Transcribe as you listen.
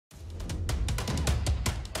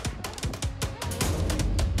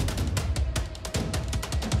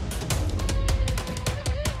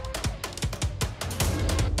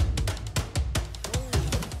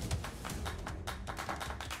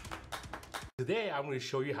Today I'm going to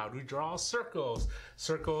show you how to draw circles.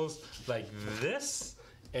 Circles like this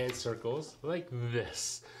and circles like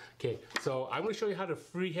this. Okay, so I'm going to show you how to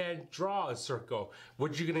freehand draw a circle.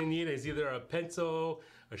 What you're going to need is either a pencil,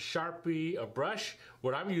 a Sharpie, a brush.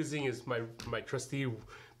 What I'm using is my trusty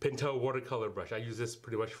Pinto watercolor brush. I use this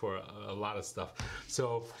pretty much for a lot of stuff.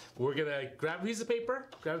 So we're going to grab a piece of paper,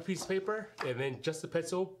 and then just a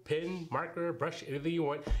pencil, pen, marker, brush, anything you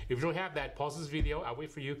want. If you don't have that, pause this video. I'll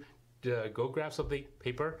wait for you. Go grab something,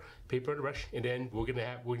 paper and a brush, and then we'll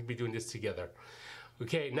be doing this together.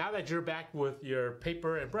 Okay, now that you're back with your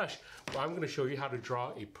paper and brush, well, I'm going to show you how to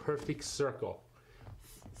draw a perfect circle.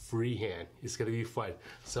 Freehand. It's going to be fun.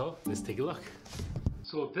 So let's take a look.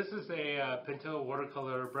 So this is a Pinto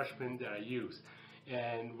watercolor brush pen that I use,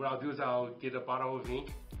 and what I'll do is I'll get a bottle of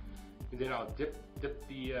ink, and then I'll dip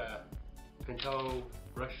the Pinto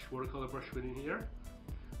watercolor brush pen in here.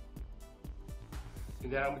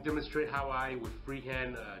 And then I'm going to demonstrate how I would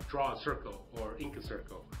freehand draw a circle or ink a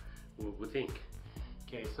circle with ink.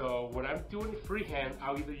 Okay, so when I'm doing freehand,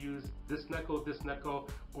 I'll either use this knuckle,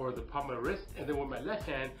 or the palm of my wrist, and then with my left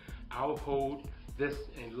hand, I'll hold this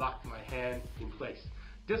and lock my hand in place.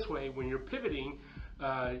 This way, when you're pivoting,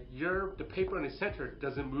 the paper in the center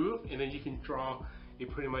doesn't move, and then you can draw a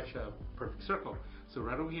pretty much a perfect circle. So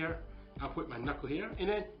right over here, I'll put my knuckle here, and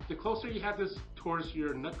then the closer you have this towards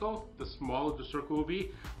your knuckle, the smaller the circle will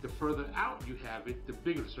be. The further out you have it, the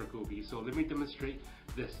bigger the circle will be. So let me demonstrate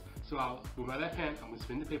this. So with my left hand, I'm going to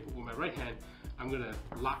spin the paper. With my right hand, I'm going to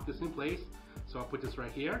lock this in place. So I'll put this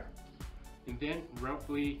right here, and then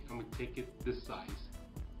roughly I'm going to take it this size.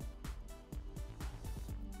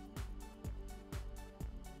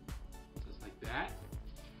 Just like that.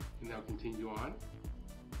 And now continue on.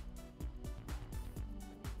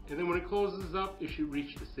 And then when it closes up, it should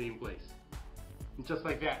reach the same place. And just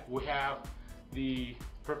like that, we have the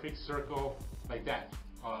perfect circle like that,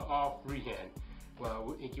 all freehand,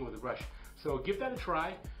 while inking with a brush. So give that a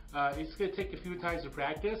try. It's going to take a few times to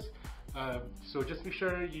practice. So just make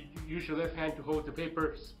sure you use your left hand to hold the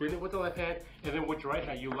paper, spin it with the left hand, and then with your right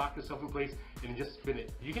hand, you lock yourself in place and just spin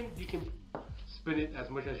it. You can spin it as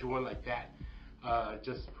much as you want like that.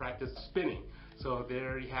 Just practice spinning. So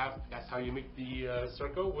there you have, that's how you make the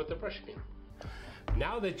circle with the brush pen.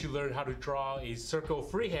 Now that you learned how to draw a circle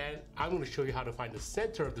freehand, I'm going to show you how to find the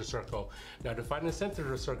center of the circle. Now to find the center of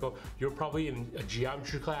the circle, you're probably in a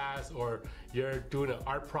geometry class or you're doing an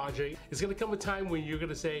art project. It's going to come a time when you're going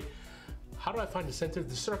to say, how do I find the center of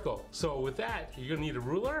the circle? So with that, you're going to need a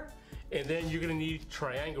ruler, and then you're going to need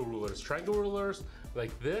triangle rulers. Triangle rulers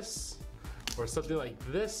like this or something like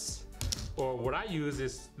this. Or what I use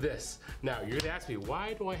is this. Now you're gonna ask me,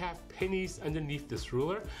 why do I have pennies underneath this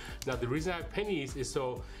ruler? Now the reason I have pennies is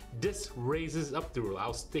so this raises up the ruler.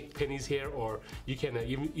 I'll stick pennies here, or you can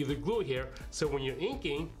either glue it here. So when you're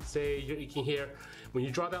inking, say you're inking here, when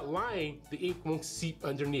you draw that line, the ink won't seep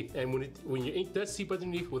underneath. And when your ink does seep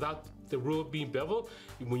underneath without the ruler being beveled,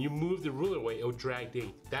 when you move the ruler away, it'll drag the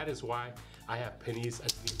ink. That is why I have pennies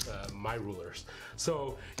underneath my rulers.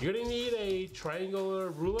 So you're gonna need a triangular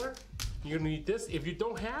ruler. You're gonna need this. If you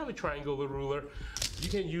don't have a triangular ruler, you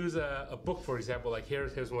can use a book, for example. Like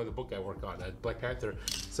here's one of the book I work on, Black Panther.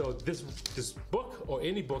 So this book or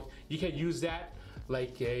any book, you can use that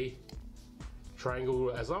like a triangle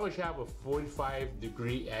ruler, as long as you have a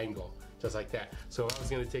 45-degree angle, just like that. So I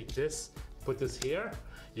was gonna take this, put this here.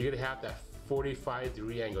 You're gonna have that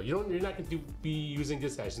 45-degree angle. You're not going to be using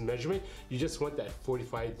this as a measurement. You just want that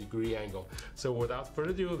 45-degree angle. So without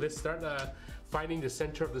further ado, let's start finding the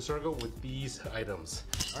center of the circle with these items.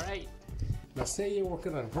 All right. Now say you're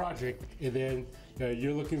working on a project, and then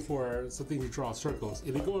you're looking for something to draw circles.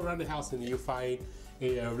 And you go around the house and you find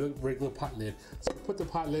a regular pot lid. So put the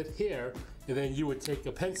pot lid here, and then you would take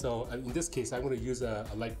a pencil. In this case, I'm going to use a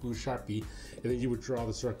light blue Sharpie, and then you would draw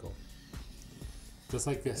the circle. Just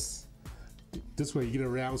like this. This way you get a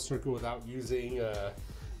round circle without using a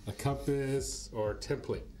compass or a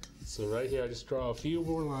template. So right here I just draw a few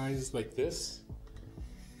more lines like this.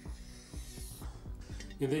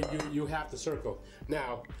 And then you have the circle.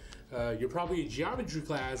 Now, you're probably in geometry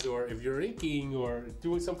class, or if you're inking or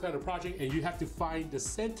doing some kind of project, and you have to find the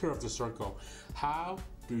center of the circle. How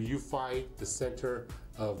do you find the center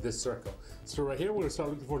of this circle? So right here we're going to start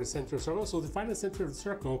looking for the center of the circle. So to find the center of the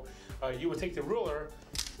circle, you would take the ruler,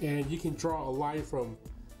 and you can draw a line from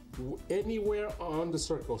anywhere on the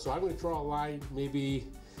circle. So I'm going to draw a line maybe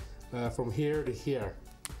from here to here.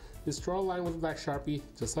 Just draw a line with a black Sharpie,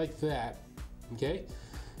 just like that, okay?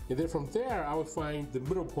 And then from there, I would find the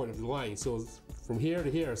middle point of the line. So from here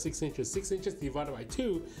to here, 6 inches. 6 inches divided by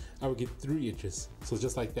 2, I would get 3 inches. So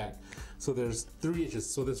just like that. So there's 3 inches.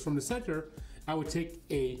 So there's from the center, I would take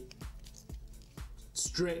a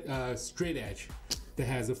straight edge that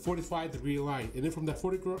has a 45-degree line, and then from that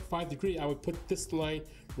 45 degree I would put this line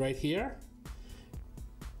right here,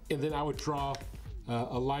 and then I would draw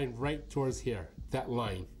a line right towards here, that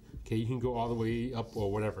line. Okay, you can go all the way up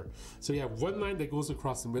or whatever. So you have one line that goes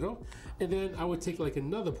across the middle, and then I would take like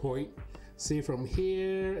another point, say from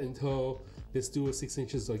here until, let's do a 6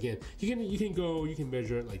 inches again. You can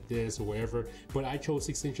measure it like this or wherever, but I chose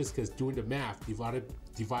 6 inches because doing the math,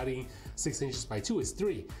 dividing 6 inches by 2 is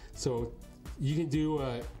 3. So you can do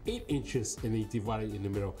 8 inches and then divide it in the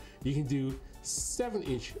middle. You can do 7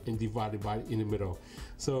 inch and divide it in the middle.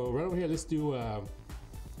 So right over here, let's do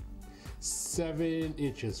 7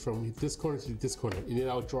 inches from this corner to this corner, and then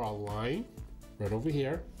I'll draw a line right over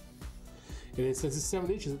here. And then since it's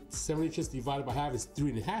 7 inches divided by half is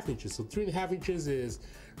 3.5 inches. So 3.5 inches is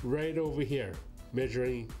right over here,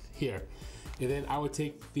 measuring here. And then I would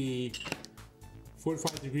take the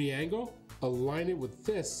 45-degree angle, align it with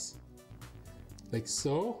this, like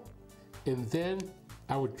so, and then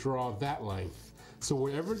I would draw that line. So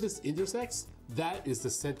wherever this intersects, that is the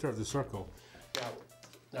center of the circle.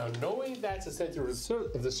 Now knowing that's the center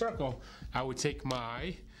of the circle, I would take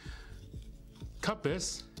my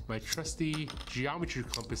compass, my trusty geometry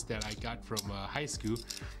compass that I got from high school.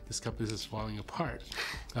 This compass is falling apart.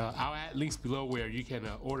 I'll add links below where you can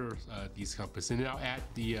order these compasses, and then I'll add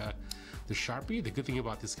the Sharpie. The good thing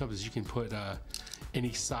about this compass is you can put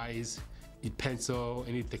any size pencil,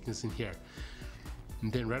 any thickness in here.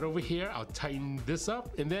 And then right over here, I'll tighten this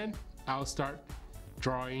up, and then I'll start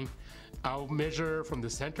drawing. I'll measure from the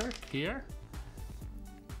center here,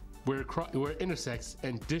 where it intersects,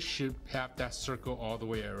 and this should have that circle all the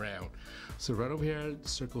way around. So right over here,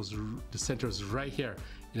 the center is right here,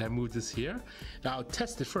 and I move this here. Now I'll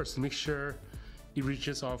test it first to make sure it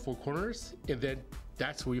reaches all 4 corners, and then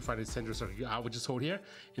that's where you find the center circle. I would just hold here,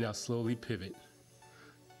 and I'll slowly pivot,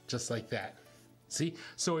 just like that. See?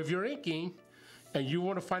 So if you're inking, and you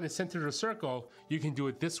want to find the center of the circle, you can do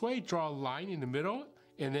it this way, draw a line in the middle,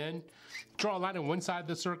 and then draw a line on one side of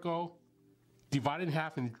the circle, divide it in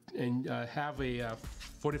half, and have a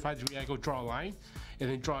 45-degree angle, draw a line, and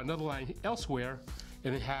then draw another line elsewhere,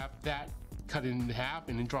 and then have that cut in half,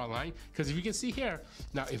 and then draw a line. Because if you can see here,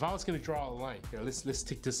 now if I was going to draw a line, here, let's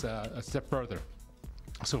take this a step further.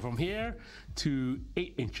 So from here to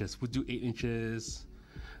 8 inches, we'll do 8 inches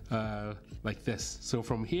like this. So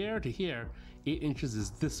from here to here, 8 inches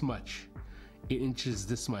is this much. 8 inches is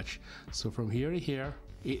this much. So from here to here,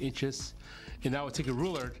 8 inches. And now I'll take a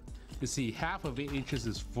ruler. You see, half of 8 inches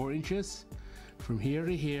is 4 inches. From here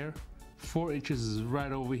to here, 4 inches is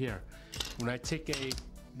right over here. When I take a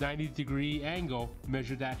 90-degree angle,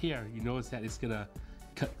 measure that here, you notice that it's gonna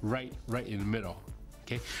cut right in the middle.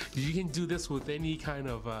 Okay, you can do this with any kind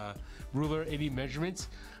of ruler, any measurements.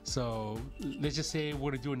 So let's just say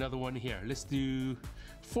we're gonna do another one here. Let's do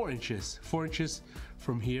 4 inches. 4 inches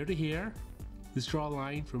from here to here. Let's draw a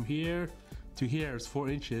line from here to here is 4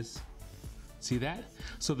 inches. See that?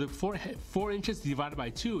 So the 4 inches divided by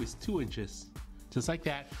 2 is 2 inches, just like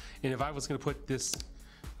that. And if I was gonna put this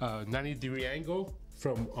 90-degree angle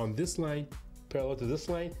from on this line parallel to this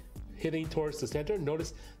line, hitting towards the center,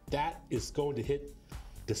 notice that is going to hit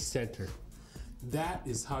the center. That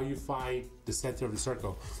is how you find the center of the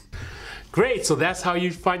circle. Great, so that's how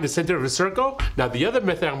you find the center of the circle. Now the other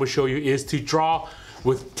method I'm going to show you is to draw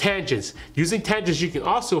with tangents. Using tangents, you can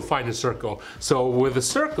also find a circle. So with a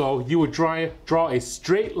circle, you would draw a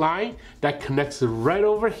straight line that connects right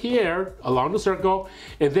over here along the circle,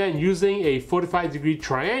 and then using a 45-degree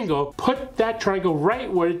triangle, put that triangle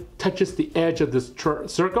right where it touches the edge of this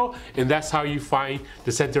circle, and that's how you find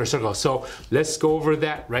the center of the circle. So let's go over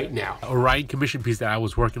that right now. A writing commission piece that I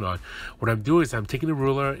was working on. What I'm doing is I'm taking a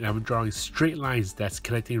ruler and I'm drawing straight lines that's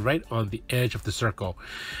connecting right on the edge of the circle.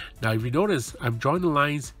 Now if you notice, I'm drawing the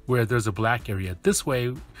lines where there's a black area. This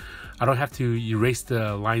way I don't have to erase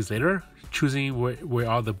the lines later, choosing where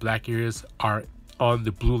all the black areas are on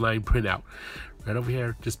the blue line printout. Right over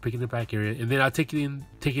here, just picking the black area, and then I'll taking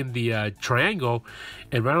the triangle,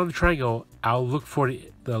 and right on the triangle I'll look for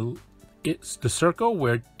the circle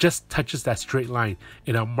where it just touches that straight line,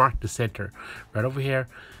 and I'll mark the center right over here.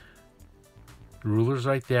 The ruler's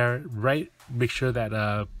right there, right, make sure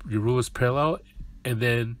that your ruler's parallel, and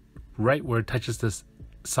then right where it touches this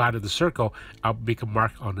side of the circle, I'll make a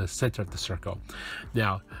mark on the center of the circle.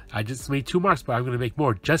 Now I just made 2 marks, but I'm going to make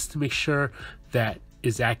more just to make sure that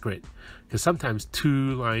is accurate, because sometimes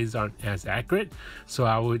 2 lines aren't as accurate. So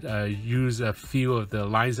I would use a few of the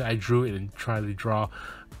lines that I drew and try to draw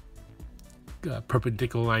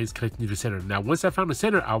perpendicular lines connecting to the center. Now once I found the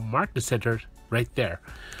center, I'll mark the center right there.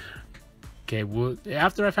 Okay, well,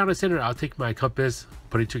 after I found the center, I'll take my compass,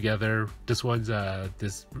 put it together. This one's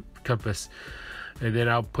this compass, and then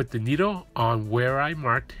I'll put the needle on where I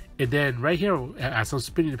marked. And then right here, as I'm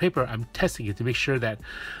spinning the paper, I'm testing it to make sure that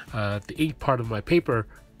the ink part of my paper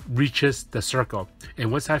reaches the circle.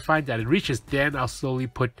 And once I find that it reaches, then I'll slowly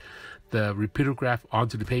put the Rapidograph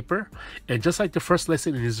onto the paper. And just like the first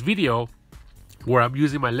lesson in this video, where I'm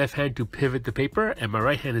using my left hand to pivot the paper and my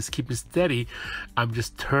right hand is keeping steady, I'm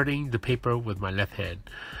just turning the paper with my left hand,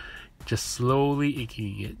 just slowly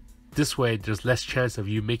inking it. This way, there's less chance of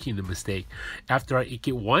you making the mistake. After I ink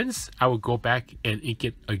it once, I will go back and ink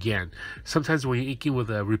it again. Sometimes when you're inking with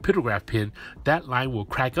a Rapidograph pen, that line will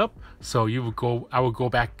crack up. So I will go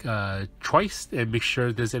back twice and make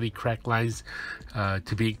sure there's any cracked lines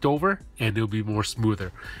to be inked over, and it'll be more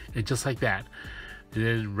smoother. And just like that. And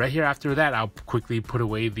then right here after that, I'll quickly put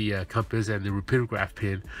away the compass and the Rapidograph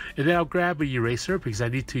pen. And then I'll grab an eraser because I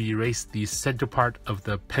need to erase the center part of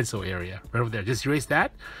the pencil area. Right over there. Just erase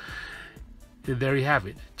that. And there you have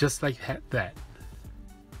it. Just like that.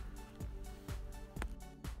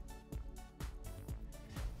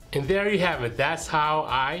 And there you have it. That's how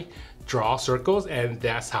I draw circles, and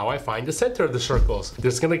that's how I find the center of the circles.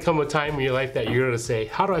 There's gonna come a time in your life that you're gonna say,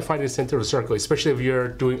 how do I find the center of the circle? Especially if you're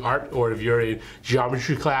doing art, or if you're in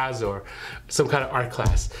geometry class or some kind of art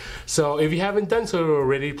class. So if you haven't done so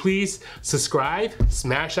already, please subscribe,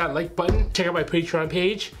 smash that like button, check out my Patreon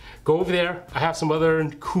page. Go over there. I have some other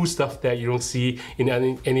cool stuff that you don't see in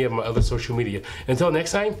any of my other social media. Until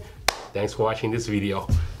next time, thanks for watching this video.